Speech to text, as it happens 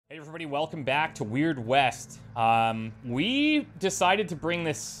Hey everybody, welcome back to Weird West. We decided to bring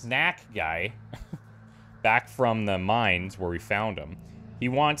this snack guy back from the mines where we found him. He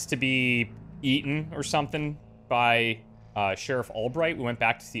wants to be eaten or something by Sheriff Albright. We went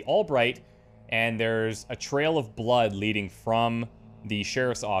back to see Albright, and there's a trail of blood leading from the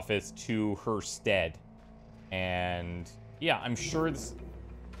sheriff's office to her stead. And yeah, I'm sure this...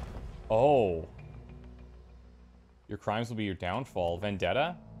 Oh. Your crimes will be your downfall.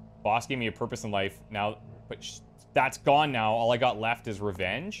 Vendetta? Boss gave me a purpose in life. Now, but that's gone now. All I got left is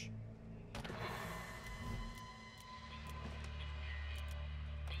revenge.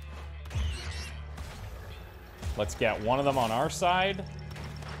 Let's get one of them on our side.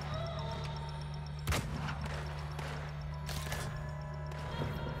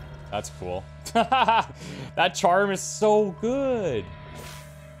 That's cool. That charm is so good.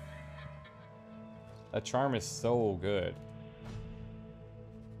 That charm is so good.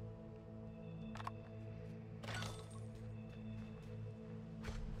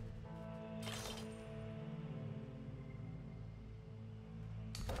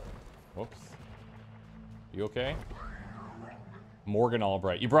 Whoops. You okay? Morgan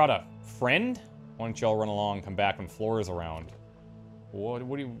Albright. You brought a friend? Why don't y'all run along, come back when Flora's around? What are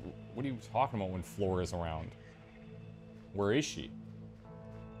you talking about when Flora's around? Where is she?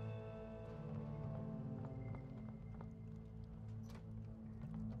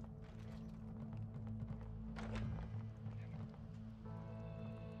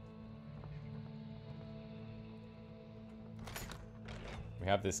 We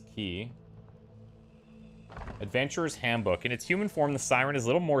have this key. Adventurer's Handbook. In its human form, the siren is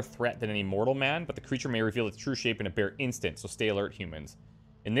little more threat than any mortal man, but the creature may reveal its true shape in a bare instant, so stay alert, humans.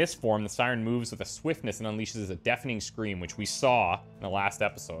 In this form, the siren moves with a swiftness and unleashes a deafening scream, which we saw in the last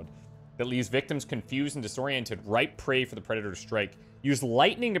episode, that leaves victims confused and disoriented, ripe prey for the predator to strike. Use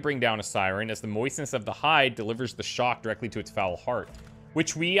lightning to bring down a siren, as the moistness of the hide delivers the shock directly to its foul heart,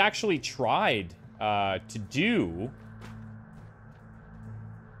 which we actually tried to do.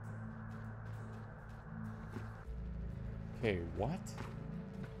 Okay, what?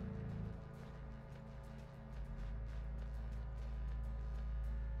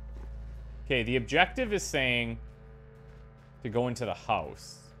 Okay, the objective is saying to go into the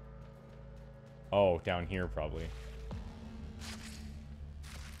house. Oh, down here probably.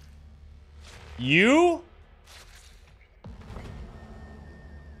 You?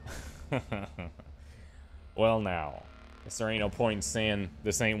 Well now, guess there ain't no point in saying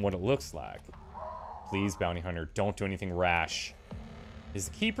this ain't what it looks like. Please, bounty hunter, don't do anything rash. Is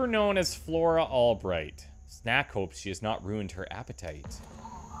the keeper known as Flora Albright? Snack hopes she has not ruined her appetite.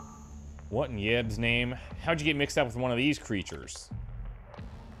 What in Yeb's name? How'd you get mixed up with one of these creatures?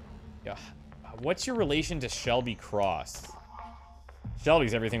 Yeah, what's your relation to Shelby Cross?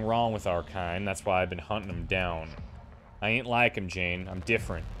 Shelby's everything wrong with our kind. That's why I've been hunting him down. I ain't like him, Jane. I'm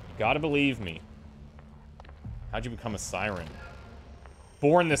different. You gotta believe me. How'd you become a siren?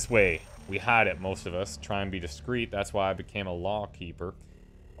 Born this way. We hide it, most of us. Try and be discreet. That's why I became a law keeper.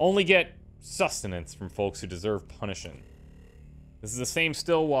 Only get sustenance from folks who deserve punishing. This is the same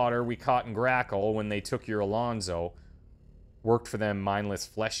Stillwater we caught in Grackle when they took your Alonzo. Worked for them mindless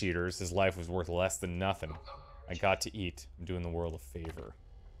flesh eaters. His life was worth less than nothing. I got to eat. I'm doing the world a favor.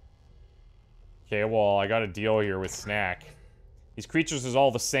 Okay, well, I got a deal here with Snack. These creatures is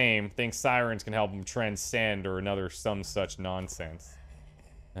all the same. Think sirens can help them transcend or another some such nonsense.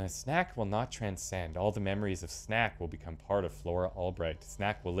 Snack will not transcend. All the memories of Snack will become part of Flora Albright.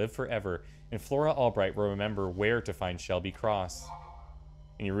 Snack will live forever, and Flora Albright will remember where to find Shelby Cross.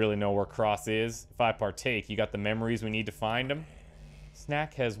 And you really know where Cross is? If I partake, you got the memories we need to find him?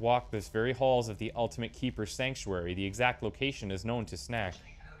 Snack has walked this very halls of the Ultimate Keeper's Sanctuary. The exact location is known to Snack.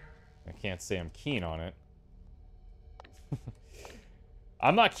 I can't say I'm keen on it.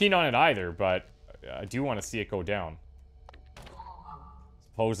 I'm not keen on it either, but I do want to see it go down.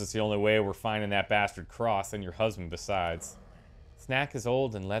 Suppose it's the only way we're finding that bastard Cross and your husband besides. Snack is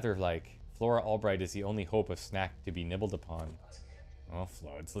old and leather-like. Flora Albright is the only hope of Snack to be nibbled upon. Oh,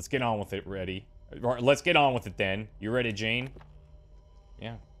 Floods. Let's get on with it, ready. Or, let's get on with it then. You ready, Jane?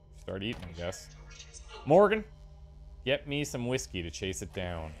 Yeah. Start eating, I guess. Morgan, get me some whiskey to chase it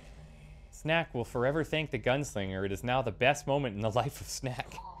down. Snack will forever thank the gunslinger. It is now the best moment in the life of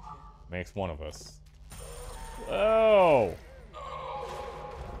Snack. Makes one of us. Oh!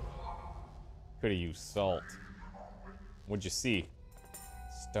 Could've used salt. What'd you see?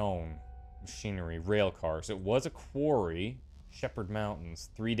 Stone. Machinery. Rail cars. It was a quarry. Shepherd Mountains.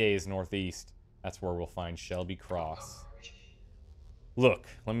 3 days northeast. That's where we'll find Shelby Cross. Look,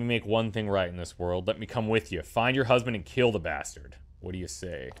 let me make one thing right in this world. Let me come with you. Find your husband and kill the bastard. What do you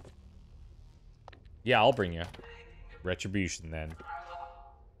say? Yeah, I'll bring you. Retribution, then.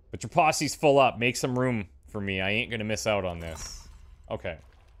 But your posse's full up. Make some room for me. I ain't gonna miss out on this. Okay.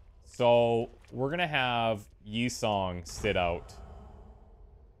 So, we're gonna have Yusong sit out.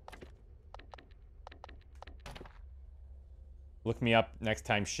 Look me up next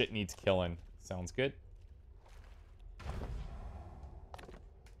time shit needs killing. Sounds good.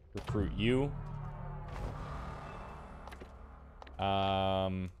 Recruit you.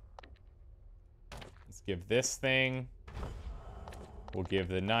 Let's give this thing. We'll give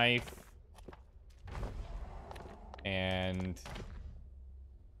the knife. And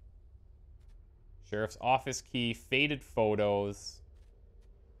sheriff's office key, faded photos.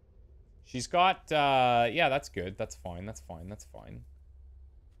 She's got, yeah, that's good. That's fine, that's fine, that's fine.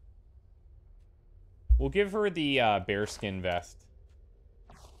 We'll give her the bearskin vest.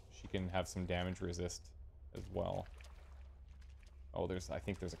 She can have some damage resist as well. Oh, I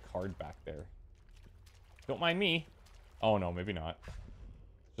think there's a card back there. Don't mind me. Oh, no, maybe not.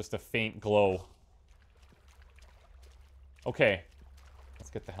 Just a faint glow. Okay. Let's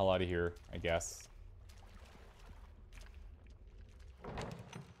get the hell out of here, I guess.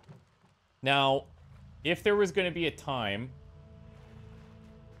 Now, if there was going to be a time...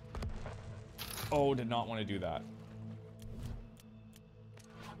 Oh, did not want to do that.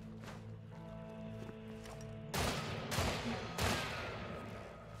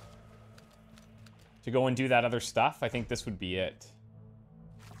 To go and do that other stuff, I think this would be it.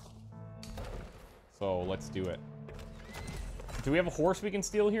 So, let's do it. Do we have a horse we can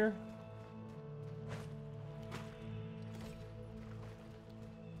steal here?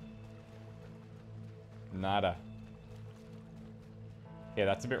 Nada. Okay,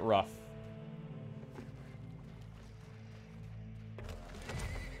 that's a bit rough.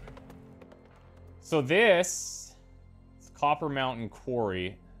 So this is Copper Mountain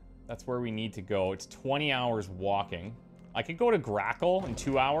Quarry. That's where we need to go. It's 20 hours walking. I could go to Grackle in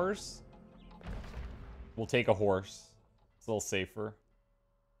 2 hours. We'll take a horse. It's a little safer.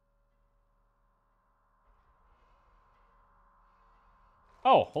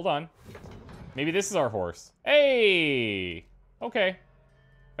 Oh, hold on. Maybe this is our horse. Hey! Okay.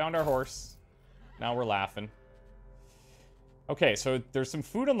 Found our horse. Now we're laughing. Okay, so there's some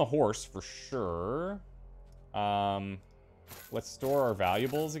food on the horse for sure. Let's store our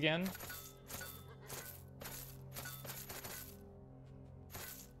valuables again.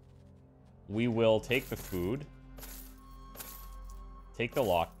 We will take the food. Take the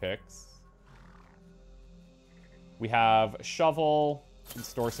lockpicks. We have a shovel. We can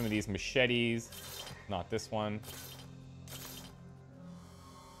store some of these machetes. Not this one.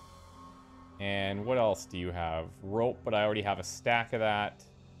 And what else do you have? Rope, but I already have a stack of that.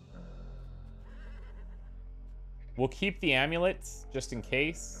 We'll keep the amulets, just in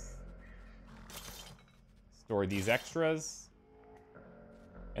case. Store these extras.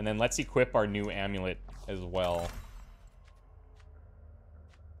 And then let's equip our new amulet as well.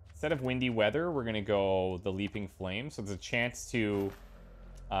 Instead of windy weather, we're going to go the leaping flame. So there's a chance to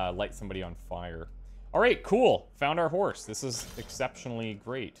light somebody on fire. All right, cool. Found our horse. This is exceptionally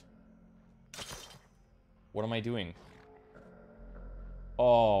great. What am I doing?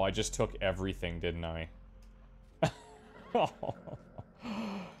 Oh, I just took everything, didn't I?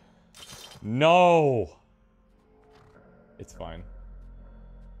 No! It's fine.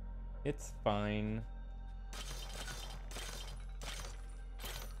 It's fine.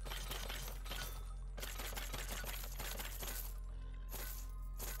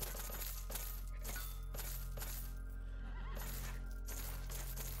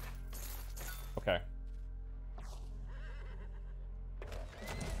 Okay.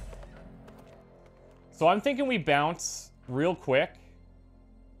 So I'm thinking we bounce real quick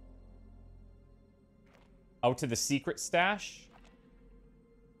out to the secret stash.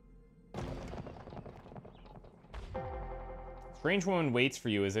 Strange woman waits for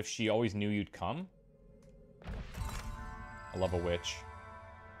you as if she always knew you'd come. I love a witch.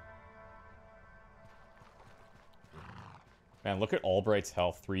 Man, look at Albright's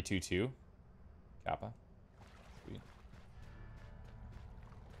health. 322. Kappa. Sweet.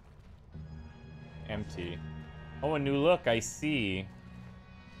 Empty. Oh, a new look. I see.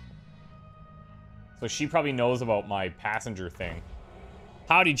 So she probably knows about my passenger thing.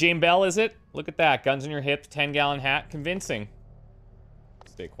 Howdy, Jane Bell, is it? Look at that. Guns on your hips, 10-gallon hat. Convincing.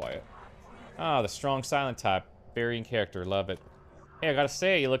 Stay quiet. Ah, the strong silent type. Varying character. Love it. Hey, I gotta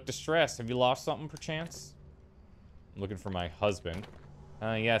say, you look distressed. Have you lost something, perchance? I'm looking for my husband.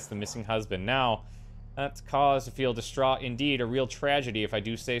 Yes, the missing husband. Now, that's cause to feel distraught indeed. A real tragedy, if I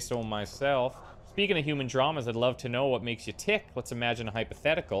do say so myself. Speaking of human dramas, I'd love to know what makes you tick. Let's imagine a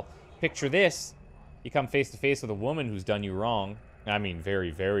hypothetical. Picture this. You come face to face with a woman who's done you wrong. I mean,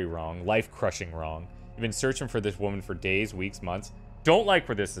 very, very wrong. Life-crushing wrong. You've been searching for this woman for days, weeks, months. Don't like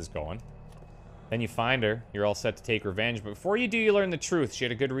where this is going. Then you find her. You're all set to take revenge. But before you do, you learn the truth. She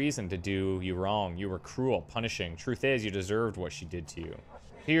had a good reason to do you wrong. You were cruel, punishing. Truth is, you deserved what she did to you.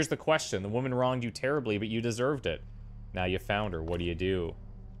 Here's the question. The woman wronged you terribly, but you deserved it. Now you found her. What do?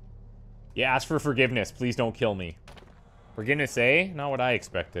 You ask for forgiveness. Please don't kill me. Forgiveness, eh? Not what I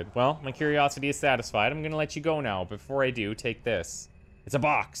expected. Well, my curiosity is satisfied. I'm gonna let you go now. Before I do, take this. It's a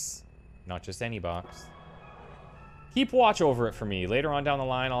box. Not just any box. Keep watch over it for me. Later on down the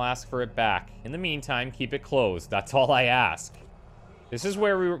line, I'll ask for it back. In the meantime, keep it closed. That's all I ask. This is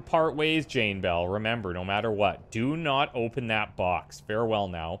where we part ways, Jane Bell. Remember, no matter what, do not open that box. Farewell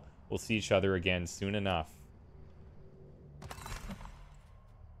now. We'll see each other again soon enough.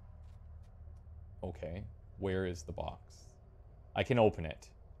 Okay, where is the box? I can open it.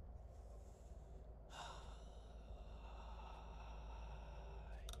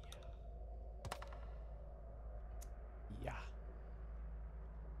 Yeah.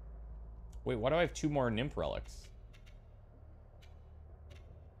 Wait, why do I have 2 more nymph relics?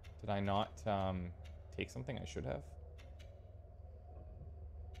 Did I not take something I should have?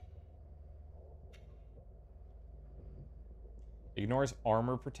 Ignores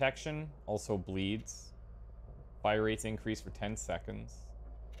armor protection, also bleeds. Fire rates increase for 10 seconds.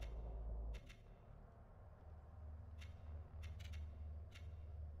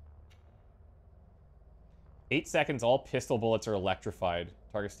 Eight seconds, all pistol bullets are electrified.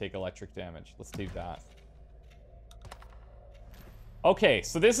 Targets take electric damage. Let's do that. Okay,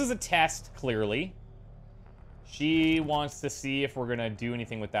 so this is a test, clearly. She wants to see if we're gonna do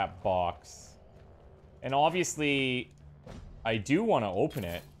anything with that box. And obviously, I do want to open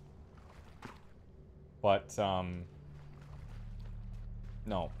it. But,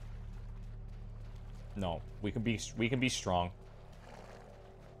 no. No. We can be strong.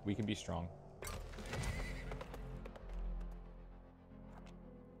 We can be strong.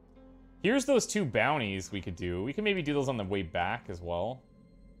 Here's those 2 bounties we could do. We can maybe do those on the way back as well.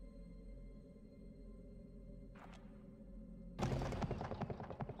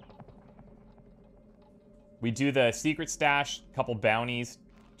 We do the secret stash, couple bounties,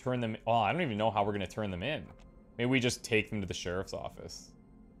 turn them... Oh, I don't even know how we're going to turn them in. Maybe we just take them to the sheriff's office.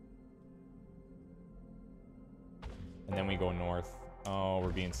 And then we go north. Oh, we're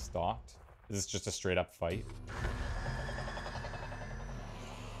being stalked. Is this just a straight up fight?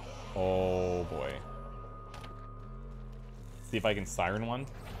 Oh, boy. See if I can siren one.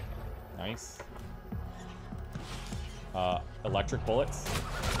 Nice. Electric bullets.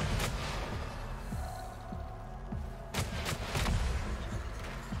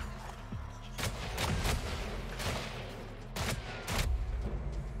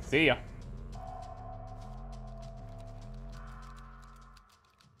 See ya.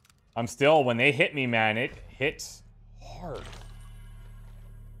 I'm still, when they hit me, man, it hits hard.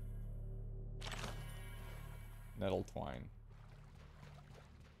 Nettle twine.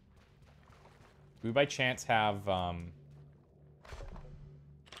 Do we by chance have, like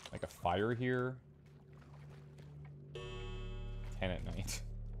a fire here? 10 at night.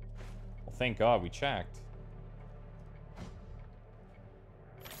 Well, thank God we checked.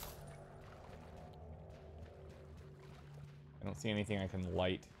 I don't see anything I can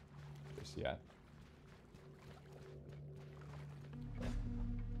light just yet.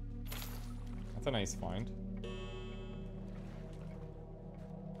 That's a nice find.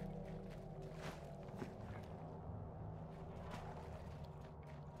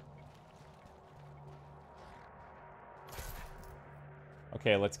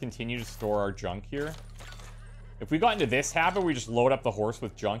 Okay, let's continue to store our junk here. If we got into this habit, we just load up the horse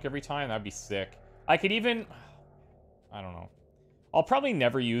with junk every time, that'd be sick. I could even... I don't know. I'll probably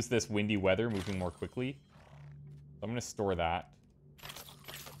never use this windy weather, moving more quickly. So I'm going to store that.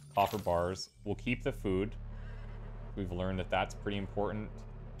 Copper bars. We'll keep the food. We've learned that that's pretty important.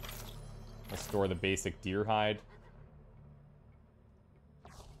 We'll store the basic deer hide.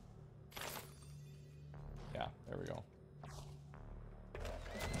 Yeah, there we go.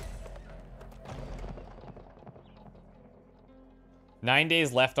 Nine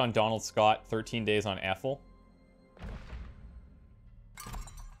days left on Donald Scott, 13 days on Ethel.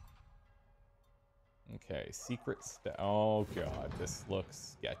 Okay, oh god, this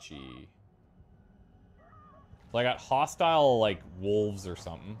looks sketchy. So I got hostile, like, wolves or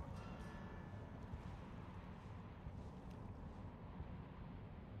something.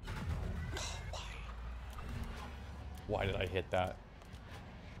 Why did I hit that?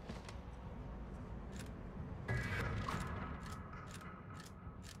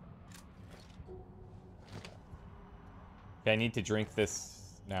 Okay, I need to drink this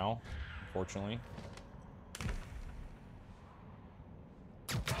now, unfortunately.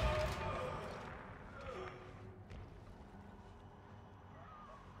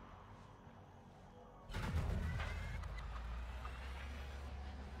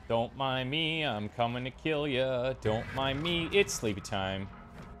 Don't mind me, I'm coming to kill ya. Don't mind me, it's sleepy time.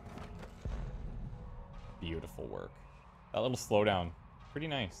 Beautiful work. That little slowdown, pretty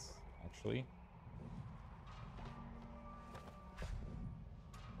nice, actually.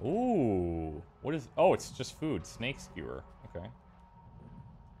 Ooh, what is... Oh, it's just food. Snake skewer. Okay.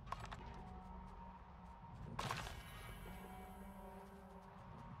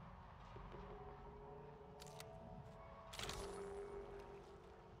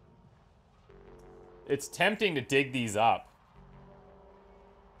 It's tempting to dig these up.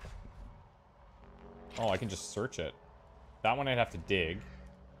 Oh, I can just search it. That one I'd have to dig.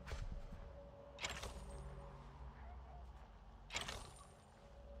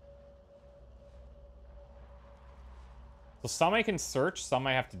 So some I can search, some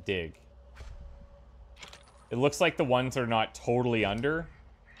I have to dig. It looks like the ones that are not totally under,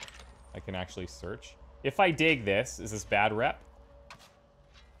 I can actually search. If I dig this, is this bad rep?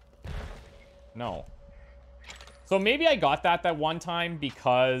 No. So maybe I got that one time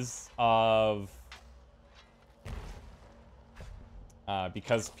because of...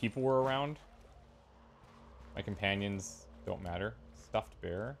 because people were around. My companions don't matter. Stuffed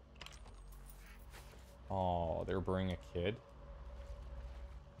bear. Oh, they're burying a kid.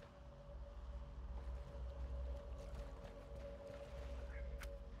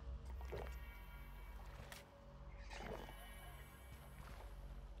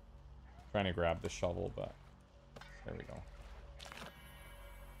 Trying to grab the shovel, but there we go.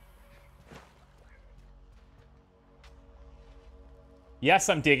 Yes,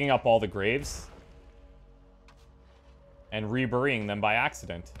 I'm digging up all the graves and reburying them by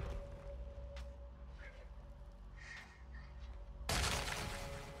accident.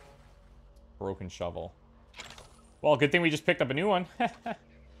 Broken shovel. Well, good thing we just picked up a new one.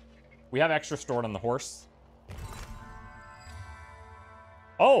 We have extra stored on the horse.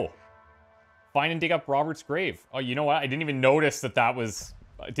 Oh! Find and dig up Robert's grave. Oh, you know what? I didn't even notice that that was...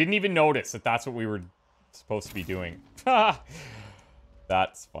 I didn't even notice that that's what we were supposed to be doing.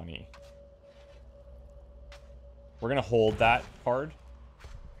 That's funny. We're gonna hold that card.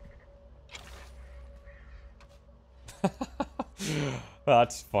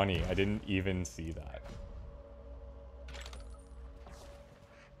 That's funny. I didn't even see that.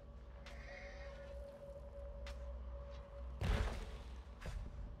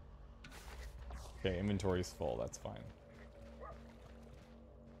 Okay, inventory's full. That's fine.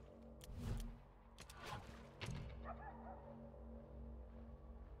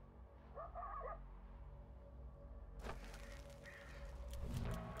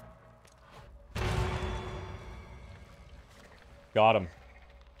 Got him.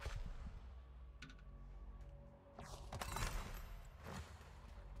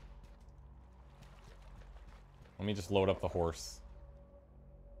 Let me just load up the horse.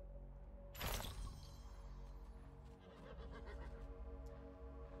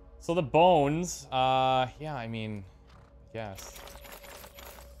 So the bones, yeah, I mean, yes.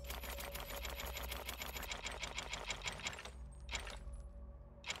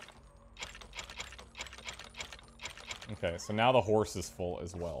 Okay, so now the horse is full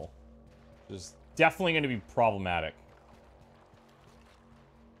as well. Which is definitely going to be problematic.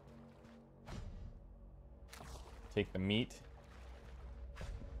 Take the meat.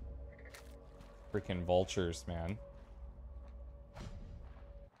 Freaking vultures, man.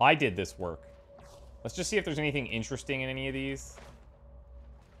 I did this work. Let's just see if there's anything interesting in any of these.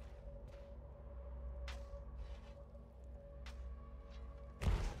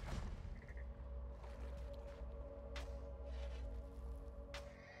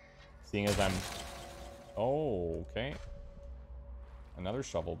 Seeing as I'm... Oh, okay. Another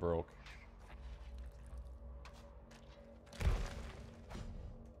shovel broke.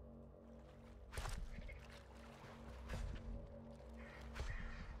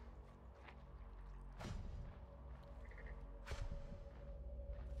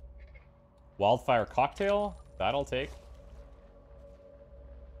 Wildfire cocktail? That'll take.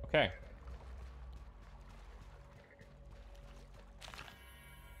 Okay.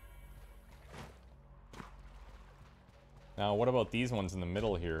 Now, what about these ones in the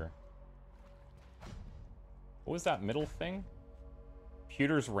middle here? What was that middle thing?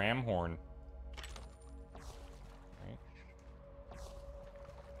 Pewter's ram horn. Right.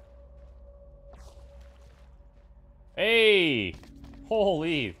 Hey!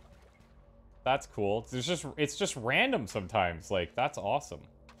 Holy! That's cool. It's just random sometimes. Like, that's awesome.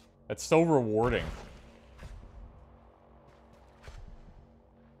 That's so rewarding.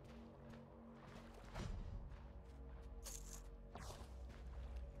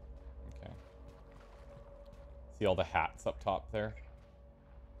 Okay. See all the hats up top there?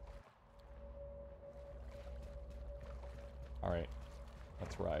 Alright.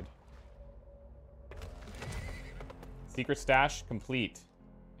 Let's ride. Secret stash complete.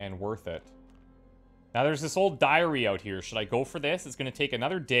 And worth it. Now there's this old diary out here. Should I go for this? It's gonna take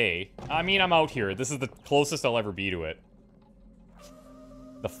another day. I mean, I'm out here. This is the closest I'll ever be to it.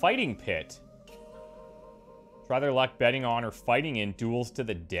 The fighting pit. Try their luck betting on or fighting in duels to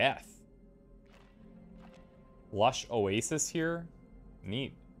the death. Lush oasis here.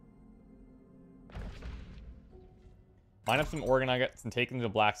 Neat. Line up some organ nuggets and take them to the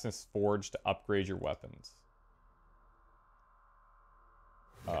blacksmith's forge to upgrade your weapons.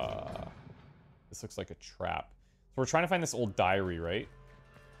 This looks like a trap. So we're trying to find this old diary, right?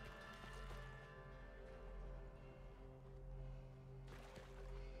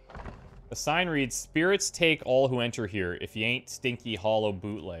 The sign reads, "Spirits take all who enter here. If you ain't stinky, hollow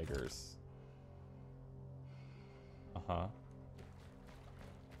bootleggers." Uh-huh.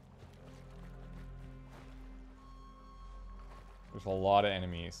 There's a lot of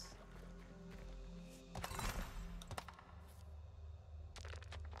enemies.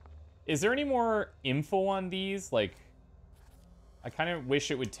 Is there any more info on these? Like, I kind of wish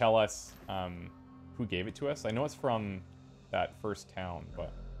it would tell us who gave it to us. I know it's from that first town,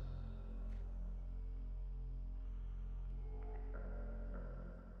 but...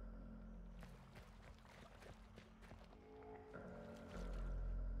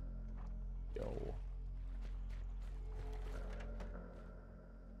 Yo.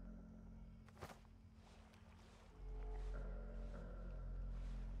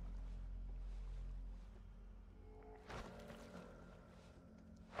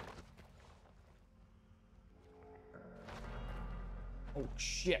 Oh,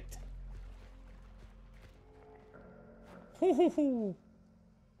 shit. Hoo hoo hoo.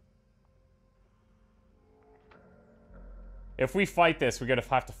 If we fight this, we're gonna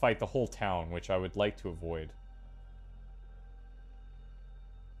have to fight the whole town, which I would like to avoid.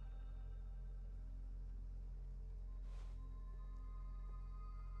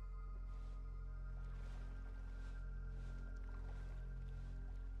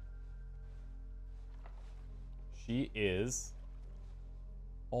 She is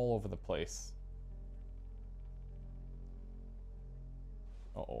all over the place.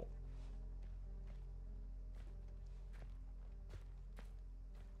 Uh-oh.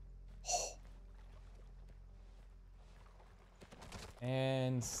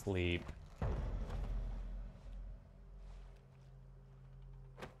 And sleep.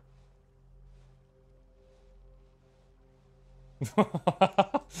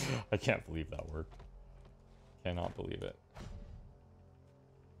 I can't believe that worked. Cannot believe it.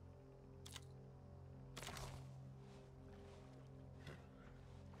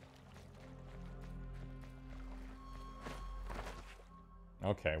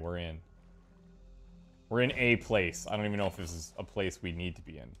 Okay, we're in. We're in a place. I don't even know if this is a place we need to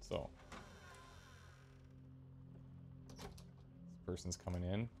be in, so. This person's coming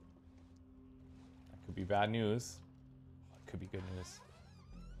in. That could be bad news. It could be good news.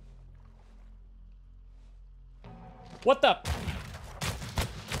 What the?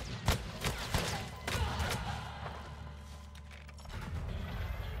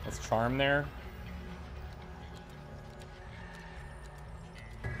 Let's charm there.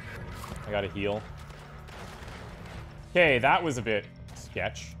 I gotta heal. Okay, that was a bit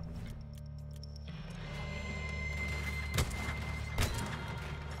sketch.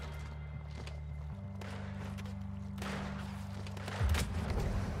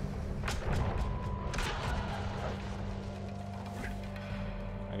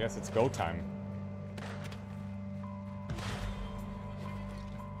 I guess it's go time.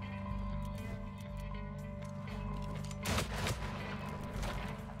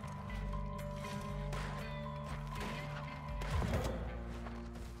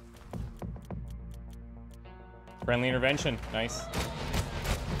 Friendly intervention. Nice.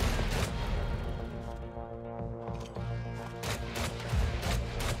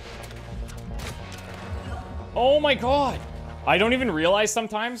 Oh my god! I don't even realize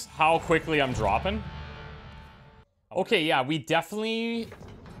sometimes how quickly I'm dropping. Okay, yeah, we definitely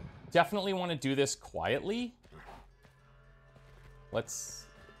want to do this quietly. Let's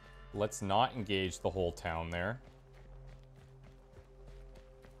not engage the whole town there.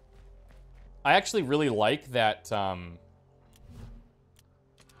 I actually really like that,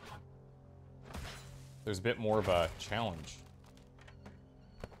 there's a bit more of a challenge.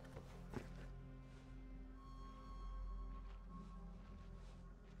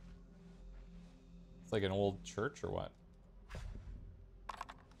 It's like an old church or what?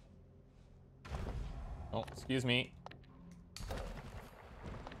 Oh, excuse me.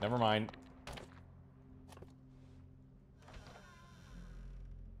 Never mind.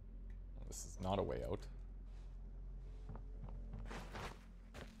 This is not a way out.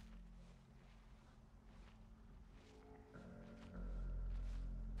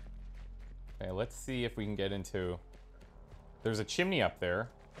 Okay, let's see if we can get into... There's a chimney up there.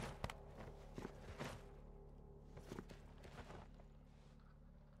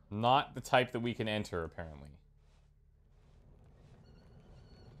 Not the type that we can enter, apparently.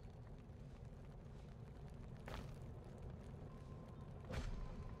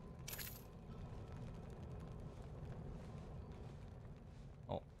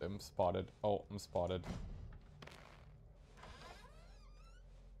 Oh, I'm spotted. Oh, I'm spotted.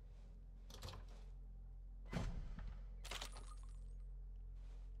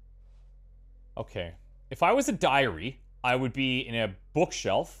 Okay. If I was a diary, I would be in a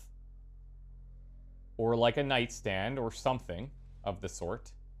bookshelf. Or like a nightstand or something of the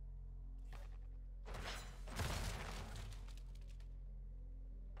sort.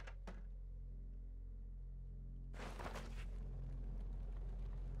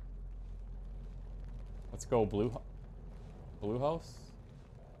 Let's go blue house.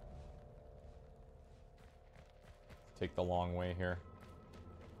 Take the long way here.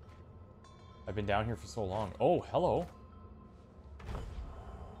 I've been down here for so long. Oh, hello.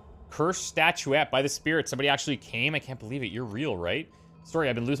 Cursed statuette by the spirit. Somebody actually came. I can't believe it. You're real, right? Sorry,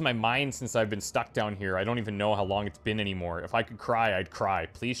 I've been losing my mind since I've been stuck down here. I don't even know how long it's been anymore. If I could cry, I'd cry.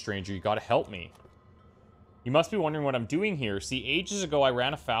 Please, stranger, you gotta help me. You must be wondering what I'm doing here. See, ages ago, I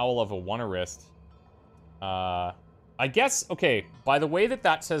ran afoul of a one-arist. I guess, okay, by the way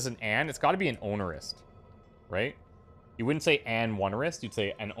that says an and, it's gotta be an ownerist, right? You wouldn't say an one-arist, you'd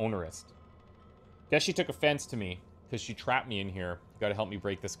say an ownerist. Guess she took offense to me. Because she trapped me in here. You gotta help me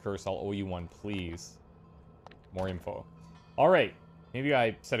break this curse. I'll owe you one, please. More info. Alright. Maybe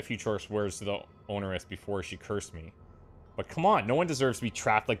I said a few choice words to the owneress before she cursed me. But come on, no one deserves to be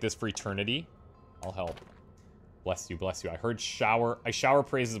trapped like this for eternity. I'll help. Bless you, bless you. I shower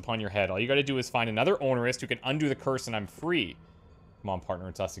praises upon your head. All you gotta do is find another owneress who can undo the curse and I'm free. Come on, partner,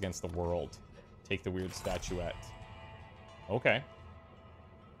 it's us against the world. Take the weird statuette. Okay.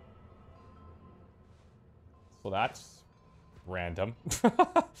 So that's random.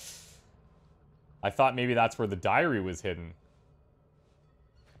 I thought maybe that's where the diary was hidden.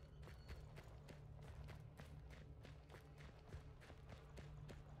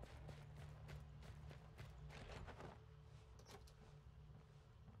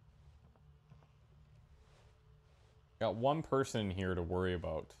 Got one person here to worry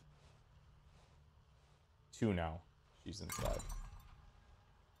about. Two now. She's inside.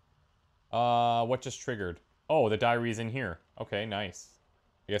 What just triggered? Oh, the diary's in here. Okay, nice.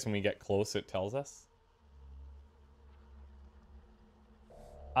 I guess when we get close, it tells us.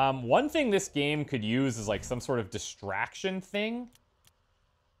 One thing this game could use is like some sort of distraction thing.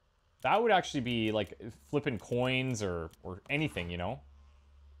 That would actually be like flipping coins or anything, you know?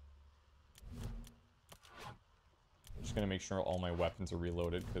 I'm just gonna make sure all my weapons are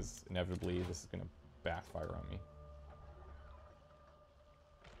reloaded because inevitably this is gonna backfire on me.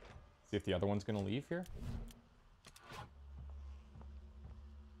 See if the other one's gonna leave here.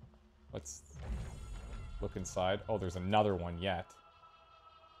 Let's look inside. Oh, there's another one yet.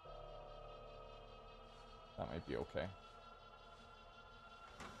 That might be okay.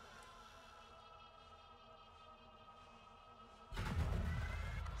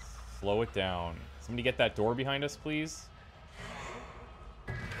 Slow it down. Somebody get that door behind us, please.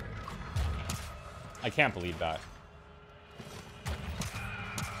 I can't believe that.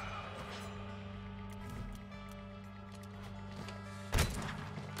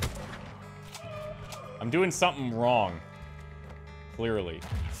 I'm doing something wrong. Clearly.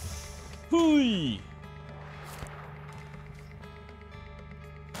 Hooey!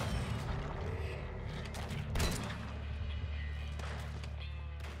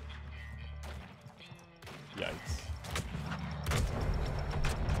 Yikes.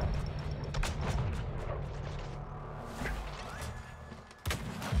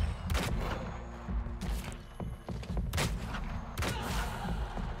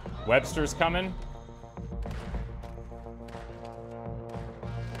 Webster's coming.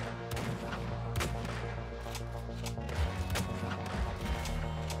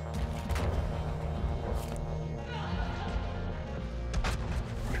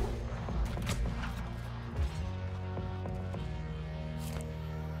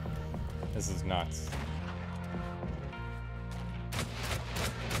 This is nuts.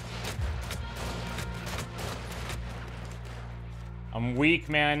 I'm weak,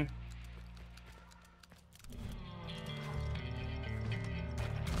 man.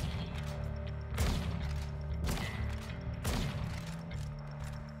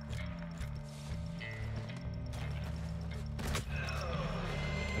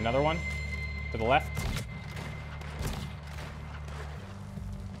 Another one to the left.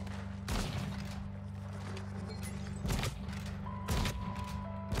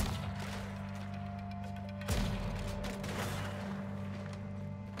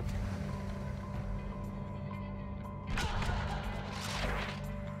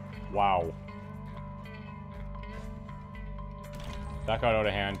 Wow. That got out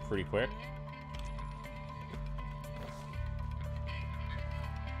of hand pretty quick.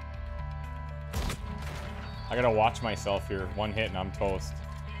 I gotta watch myself here. One hit and I'm toast.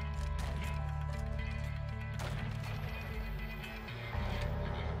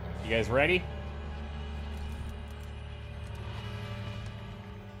 You guys ready?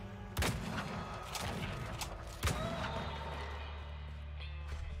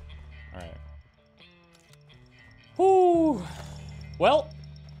 Alright. Whew. Well,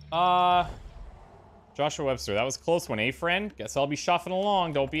 Joshua Webster, that was a close one, eh, friend? Guess I'll be shuffling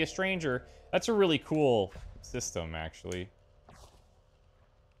along. Don't be a stranger. That's a really cool system, actually.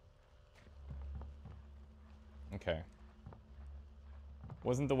 Okay.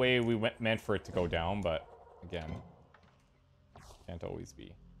 Wasn't the way we meant for it to go down, but again, can't always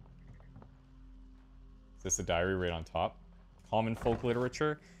be. Is this a diary right on top? Common folk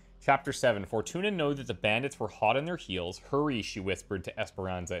literature. Chapter 7. Fortuna knew that the bandits were hot on their heels. Hurry, she whispered to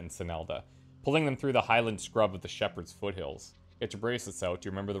Esperanza and Sinelda, pulling them through the highland scrub of the shepherd's foothills. Get your bracelets out. Do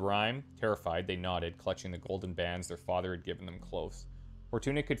you remember the rhyme? Terrified, they nodded, clutching the golden bands their father had given them close.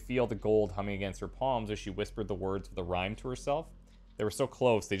 Fortuna could feel the gold humming against her palms as she whispered the words of the rhyme to herself. They were so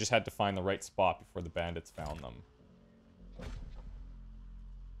close, they just had to find the right spot before the bandits found them.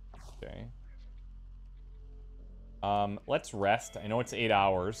 Okay. Let's rest. I know it's 8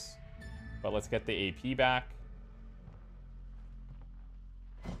 hours, but let's get the AP back.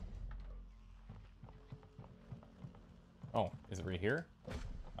 Oh, is it right here?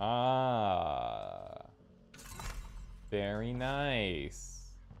 Ah. Very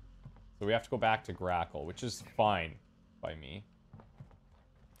nice. So we have to go back to Grackle, which is fine by me.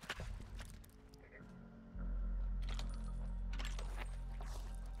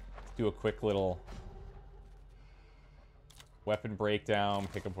 Let's do a quick little weapon breakdown,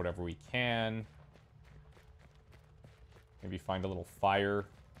 pick up whatever we can. Maybe find a little fire.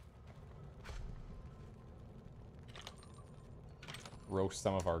 Roast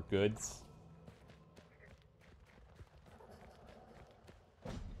some of our goods.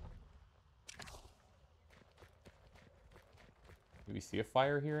 Do we see a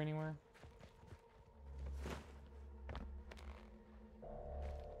fire here anywhere?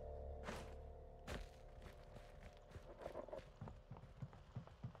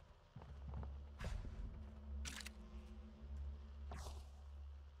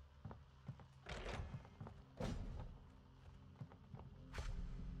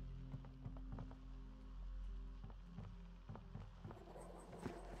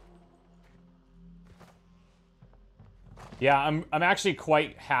 Yeah, I'm actually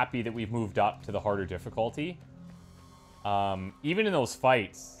quite happy that we've moved up to the harder difficulty. Even in those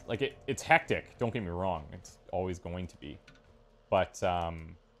fights, like it's hectic, don't get me wrong. It's always going to be. But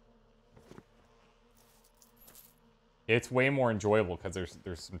it's way more enjoyable because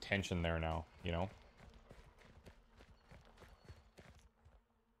there's some tension there now, you know?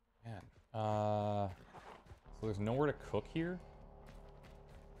 Man. So there's nowhere to cook here?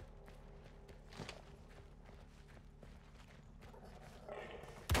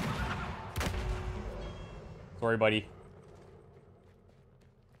 Sorry, buddy.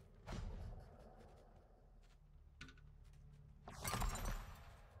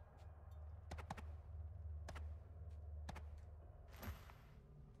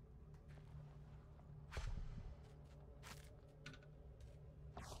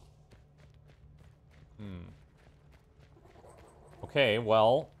 Okay,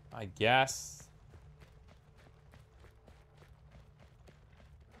 well, I guess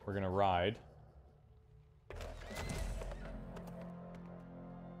we're gonna ride.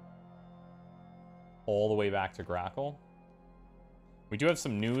 All the way back to Grackle. We do have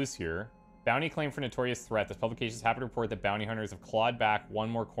some news here. Bounty claim for notorious threat. This publication is happy to report that bounty hunters have clawed back one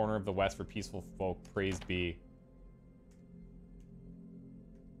more corner of the West for peaceful folk. Praise be.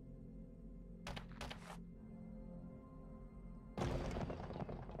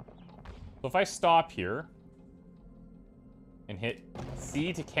 So if I stop here and hit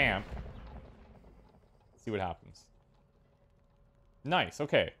C to camp, see what happens. Nice,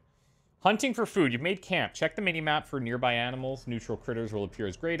 okay. Hunting for food. You've made camp. Check the mini-map for nearby animals. Neutral critters will appear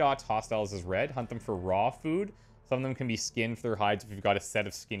as gray dots. Hostiles as red. Hunt them for raw food. Some of them can be skinned for their hides if you've got a set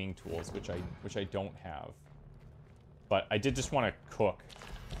of skinning tools, which I don't have. But I did just want to cook.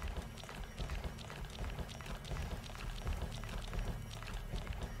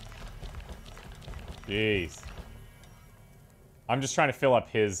 Jeez. I'm just trying to fill up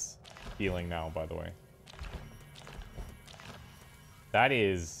his healing now, by the way. That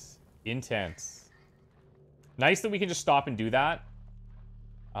is intense. Nice that we can just stop and do that.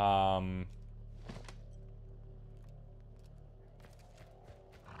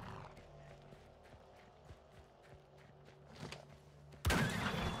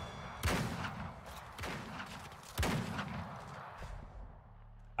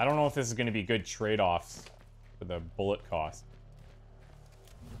 I don't know if this is going to be good trade-offs for the bullet cost.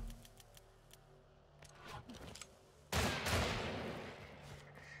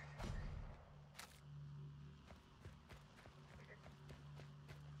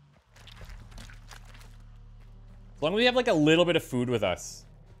 As long as we have like a little bit of food with us,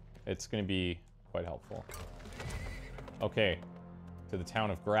 it's going to be quite helpful. Okay, to the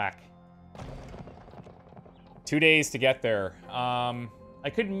town of Grack. 2 days to get there. I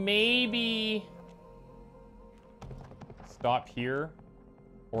could maybe stop here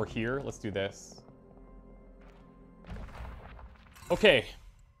or here. Let's do this. Okay.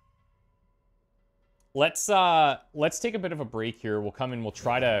 Let's take a bit of a break here. We'll come in, we'll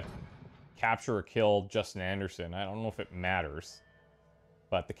try to capture or kill Justin Anderson. I don't know if it matters,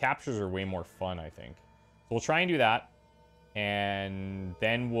 but the captures are way more fun, I think. So we'll try and do that, and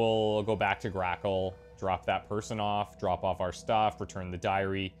then we'll go back to Grackle, drop that person off, drop off our stuff, return the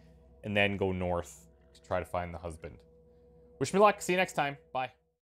diary, and then go north to try to find the husband. Wish me luck. See you next time. Bye.